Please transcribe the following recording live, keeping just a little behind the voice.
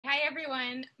Hi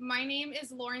everyone, my name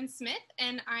is Lauren Smith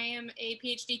and I am a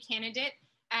PhD candidate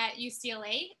at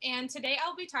UCLA, and today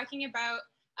I'll be talking about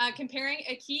comparing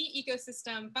a key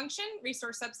ecosystem function,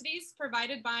 resource subsidies,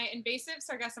 provided by invasive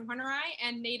Sargassum horneri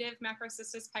and native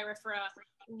Macrocystis pyrifera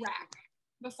wrack.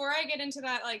 Before I get into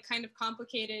that kind of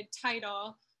complicated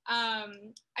title, I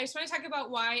just want to talk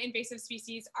about why invasive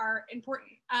species are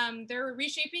important. They're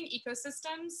reshaping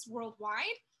ecosystems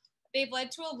worldwide. They've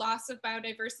led to a loss of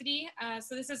biodiversity.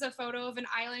 So this is a photo of an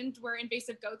island where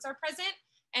invasive goats are present,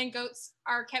 and goats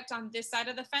are kept on this side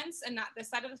of the fence and not this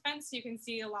side of the fence. So you can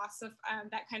see a loss of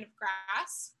that kind of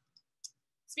grass.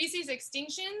 Species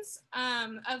extinctions.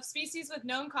 Of species with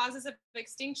known causes of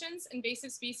extinctions,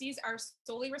 invasive species are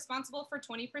solely responsible for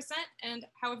 20% and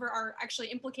however are actually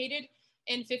implicated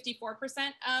in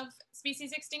 54% of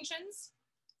species extinctions.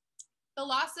 The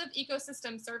loss of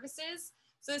ecosystem services.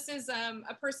 So this is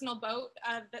a personal boat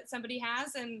that somebody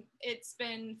has, and it's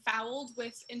been fouled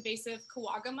with invasive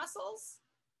quagga mussels.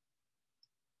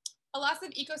 A loss of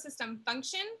ecosystem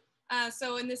function.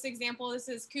 So in this example, this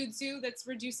is kudzu that's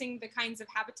reducing the kinds of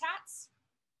habitats.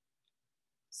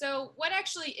 So what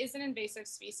actually is an invasive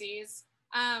species?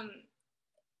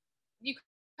 You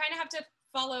kind of have to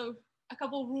follow a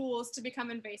couple rules to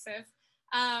become invasive.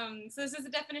 So this is a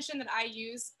definition that I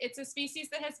use. It's a species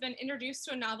that has been introduced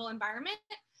to a novel environment.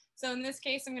 So in this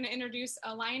case, I'm going to introduce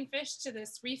a lionfish to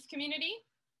this reef community.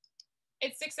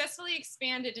 It's successfully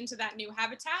expanded into that new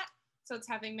habitat. So it's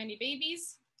having many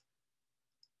babies.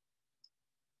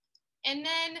 And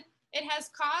then it has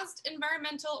caused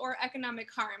environmental or economic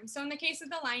harm. So in the case of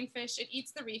the lionfish, it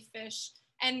eats the reef fish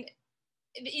and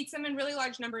it eats them in really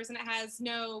large numbers, and it has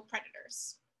no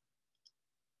predators.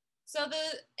 So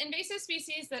the invasive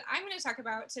species that I'm going to talk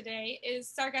about today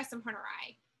is Sargassum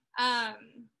horneri.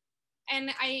 And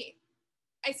I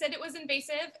said it was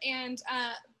invasive, and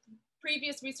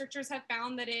previous researchers have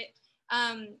found that it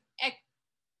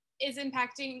is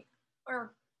impacting,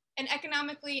 or an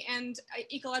economically and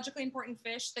ecologically important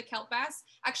fish, the kelp bass,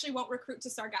 actually won't recruit to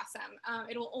Sargassum.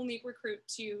 It will only recruit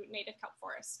to native kelp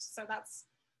forest. So that's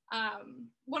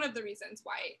one of the reasons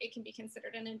why it can be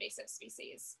considered an invasive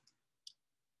species.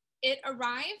 It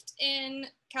arrived in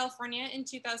California in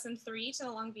 2003 to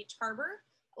the Long Beach Harbor,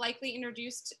 likely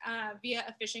introduced via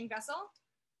a fishing vessel.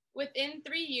 Within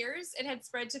 3 years, it had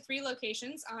spread to 3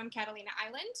 locations on Catalina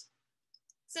Island.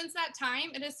 Since that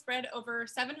time, it has spread over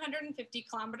 750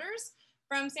 kilometers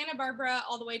from Santa Barbara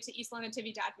all the way to Isla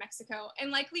Natividad, Mexico,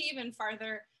 and likely even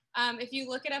farther. If you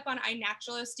look it up on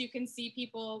iNaturalist, you can see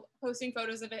people posting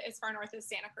photos of it as far north as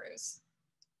Santa Cruz.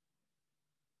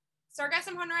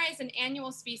 Sargassum horneri is an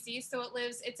annual species, so it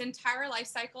lives its entire life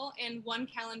cycle in 1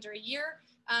 calendar year,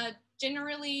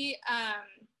 generally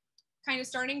kind of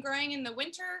starting growing in the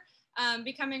winter,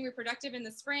 becoming reproductive in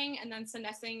the spring, and then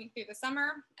senescing through the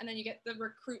summer, and then you get the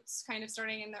recruits kind of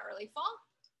starting in the early fall.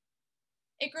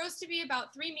 It grows to be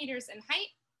about 3 meters in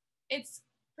height. It's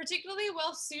particularly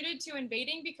well suited to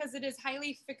invading because it is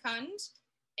highly fecund,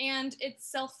 and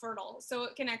it's self-fertile, so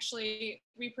it can actually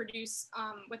reproduce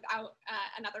without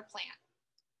another plant.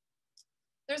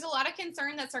 There's a lot of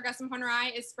concern that Sargassum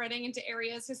horneri is spreading into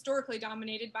areas historically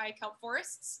dominated by kelp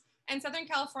forests. In Southern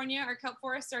California, our kelp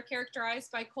forests are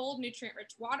characterized by cold,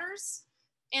 nutrient-rich waters,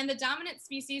 and the dominant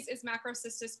species is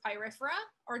Macrocystis pyrifera,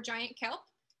 or giant kelp.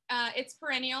 It's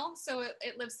perennial, so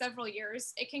it lives several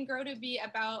years. It can grow to be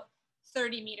about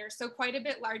 30 meters, so quite a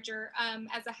bit larger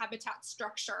as a habitat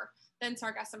structure than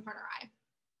Sargassum horneri.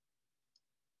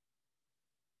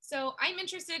 So I'm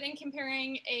interested in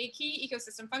comparing a key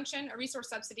ecosystem function, a resource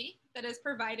subsidy, that is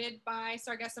provided by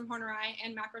Sargassum horneri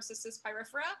and Macrocystis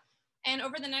pyrifera. And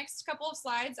over the next couple of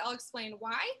slides, I'll explain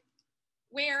why,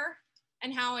 where,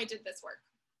 and how I did this work.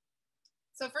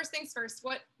 So first things first,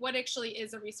 what actually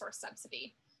is a resource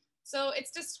subsidy? So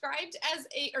it's described as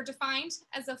or defined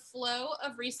as a flow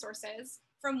of resources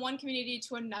from one community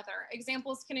to another.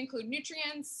 Examples can include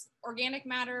nutrients, organic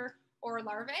matter, or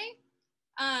larvae.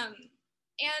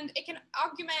 And it can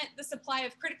augment the supply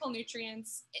of critical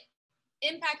nutrients,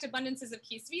 impact abundances of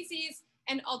key species,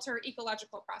 and alter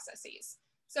ecological processes.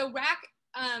 So wrack,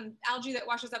 algae that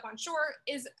washes up on shore,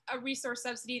 is a resource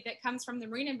subsidy that comes from the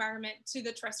marine environment to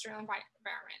the terrestrial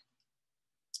environment.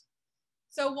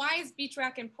 So why is beach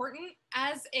wrack important?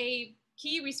 As a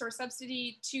key resource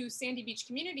subsidy to sandy beach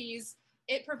communities,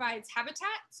 it provides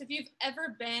habitat. So if you've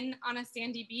ever been on a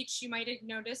sandy beach, you might have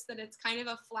noticed that it's kind of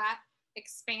a flat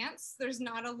expanse. There's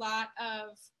not a lot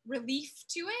of relief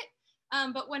to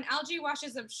it. But when algae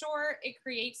washes up shore, it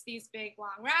creates these big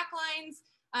long wrack lines,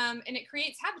 and it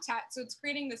creates habitat. So it's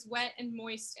creating this wet and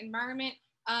moist environment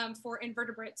for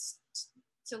invertebrates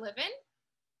to live in.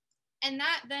 And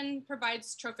that then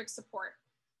provides trophic support.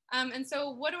 And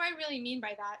so what do I really mean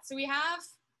by that? So we have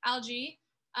algae,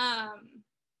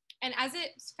 and as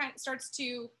it kind of starts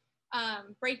to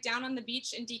break down on the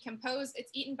beach and decompose,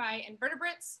 it's eaten by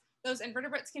invertebrates. Those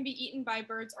invertebrates can be eaten by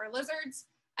birds or lizards.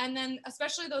 And then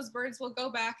especially those birds will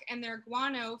go back and their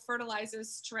guano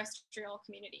fertilizes terrestrial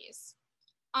communities.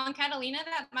 On Catalina,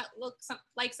 that might look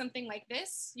like something like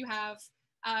this. You have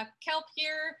kelp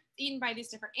here, eaten by these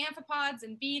different amphipods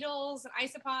and beetles and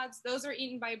isopods. Those are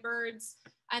eaten by birds.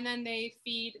 And then they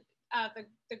feed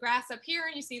the grass up here,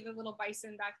 and you see the little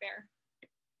bison back there.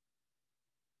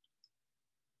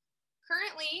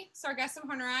 Currently, Sargassum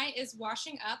horneri is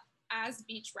washing up as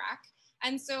beach wrack.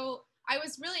 And so I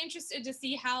was really interested to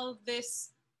see how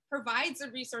this provides a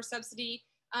resource subsidy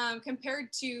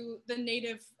compared to the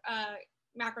native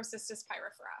Macrocystis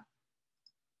pyrifera.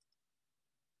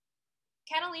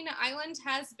 Catalina Island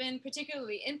has been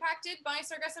particularly impacted by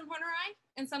Sargassum horneri.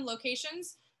 In some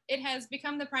locations, it has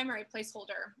become the primary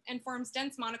placeholder and forms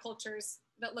dense monocultures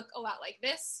that look a lot like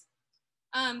this.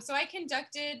 So I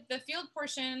conducted the field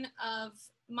portion of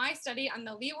my study on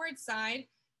the leeward side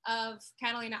of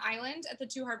Catalina Island at the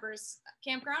Two Harbors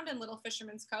campground in Little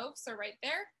Fisherman's Cove, so right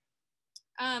there.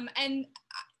 And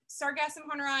Sargassum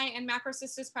horneri and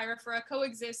Macrocystis pyrifera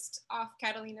coexist off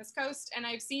Catalina's coast, and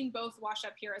I've seen both wash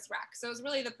up here as wrack. So it was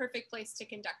really the perfect place to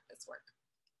conduct this work.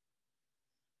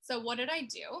 So what did I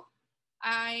do?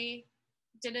 I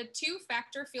did a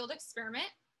 2-factor field experiment.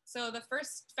 So the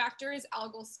first factor is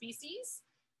algal species.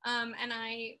 And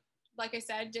I, like I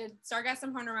said, did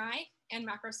Sargassum horneri and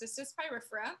Macrocystis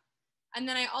pyrifera. And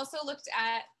then I also looked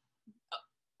at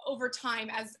over time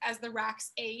as the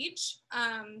racks age.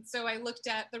 So I looked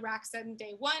at the racks on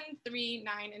day 1, 3,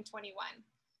 9, and 21.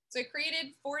 So I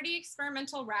created 40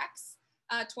 experimental racks,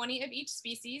 20 of each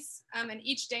species. And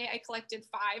each day I collected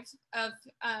 5 of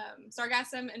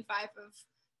Sargassum and 5 of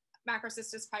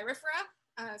Macrocystis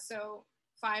pyrifera. So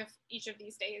 5 each of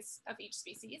these days of each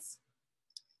species.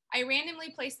 I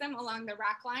randomly placed them along the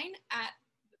rack line at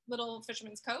Little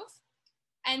Fisherman's Cove.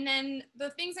 And then the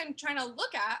things I'm trying to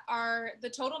look at are the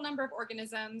total number of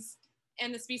organisms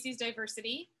and the species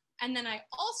diversity. And then I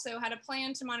also had a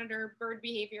plan to monitor bird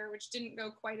behavior, which didn't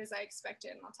go quite as I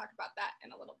expected. And I'll talk about that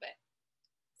in a little bit.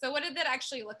 So what did that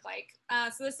actually look like?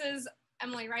 So this is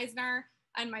Emily Reisner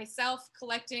and myself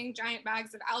collecting giant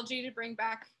bags of algae to bring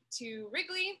back to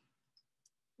Wrigley.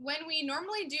 When we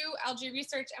normally do algae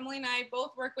research, Emily and I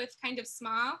both work with kind of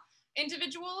small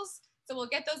individuals. So we'll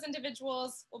get those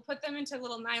individuals, we'll put them into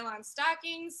little nylon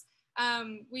stockings.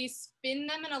 We spin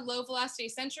them in a low velocity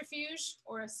centrifuge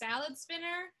or a salad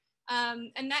spinner.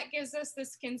 And that gives us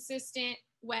this consistent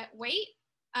wet weight.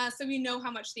 So we know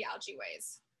how much the algae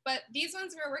weighs. But these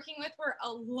ones we were working with were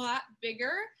a lot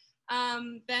bigger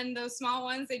than those small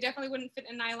ones. They definitely wouldn't fit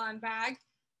in a nylon bag.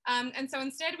 And so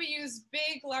instead we used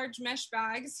big, large mesh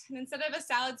bags. And instead of a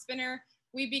salad spinner,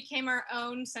 we became our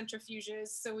own centrifuges.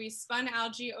 So we spun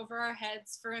algae over our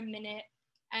heads for a minute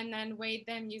and then weighed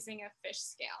them using a fish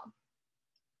scale.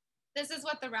 This is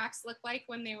what the racks look like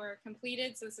when they were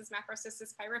completed. So this is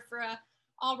Macrocystis pyrifera,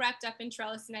 all wrapped up in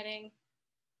trellis netting.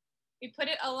 We put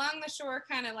it along the shore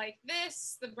kind of like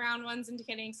this, the brown ones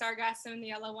indicating Sargassum and the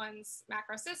yellow ones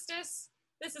Macrocystis.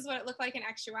 This is what it looked like in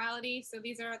actuality. So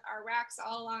these are our racks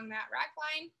all along that rack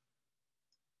line.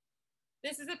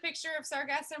 This is a picture of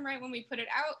Sargassum right when we put it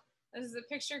out. This is a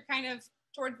picture kind of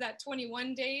towards that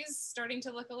 21 days, starting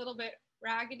to look a little bit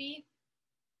raggedy.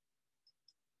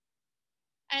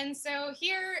 And so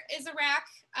here is a rack.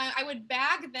 I would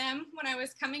bag them when I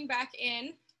was coming back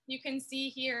in. You can see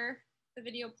here, the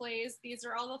video plays, these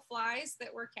are all the flies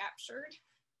that were captured.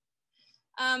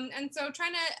 And so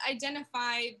trying to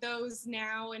identify those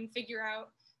now and figure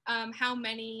out how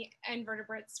many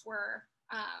invertebrates were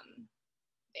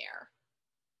there.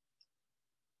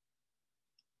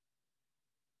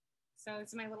 So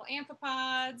it's my little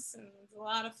amphipods, and there's a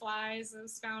lot of flies that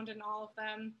was found in all of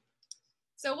them.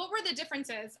 So what were the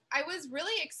differences? I was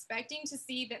really expecting to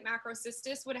see that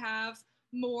Macrocystis would have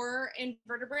more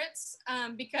invertebrates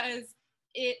because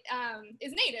it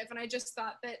is native, and I just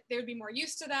thought that they would be more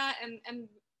used to that, and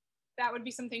that would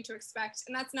be something to expect,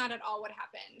 and that's not at all what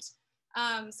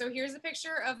happened. So here's a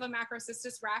picture of a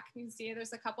Macrocystis rack. You can see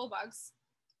there's a couple bugs.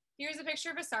 Here's a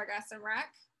picture of a Sargassum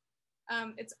rack.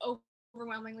 It's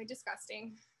overwhelmingly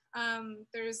disgusting.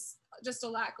 There's just a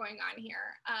lot going on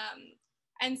here.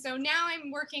 And so now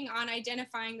I'm working on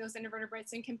identifying those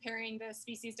invertebrates and comparing the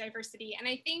species diversity. And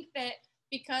I think that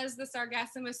because the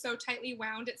Sargassum is so tightly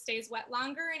wound, it stays wet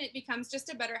longer and it becomes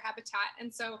just a better habitat.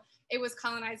 And so it was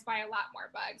colonized by a lot more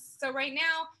bugs. So right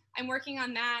now I'm working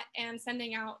on that and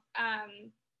sending out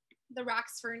the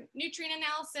rocks for nutrient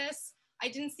analysis. I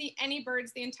didn't see any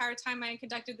birds the entire time I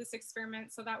conducted this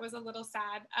experiment, so that was a little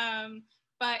sad,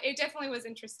 but it definitely was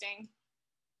interesting.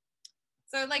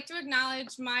 So I'd like to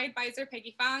acknowledge my advisor,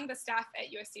 Peggy Fong, the staff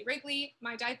at USC Wrigley,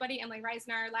 my dive buddy, Emily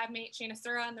Reisner, lab mate, Shana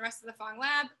Sura, and the rest of the Fong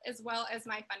lab, as well as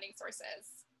my funding sources.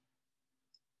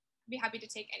 I'd be happy to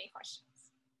take any questions.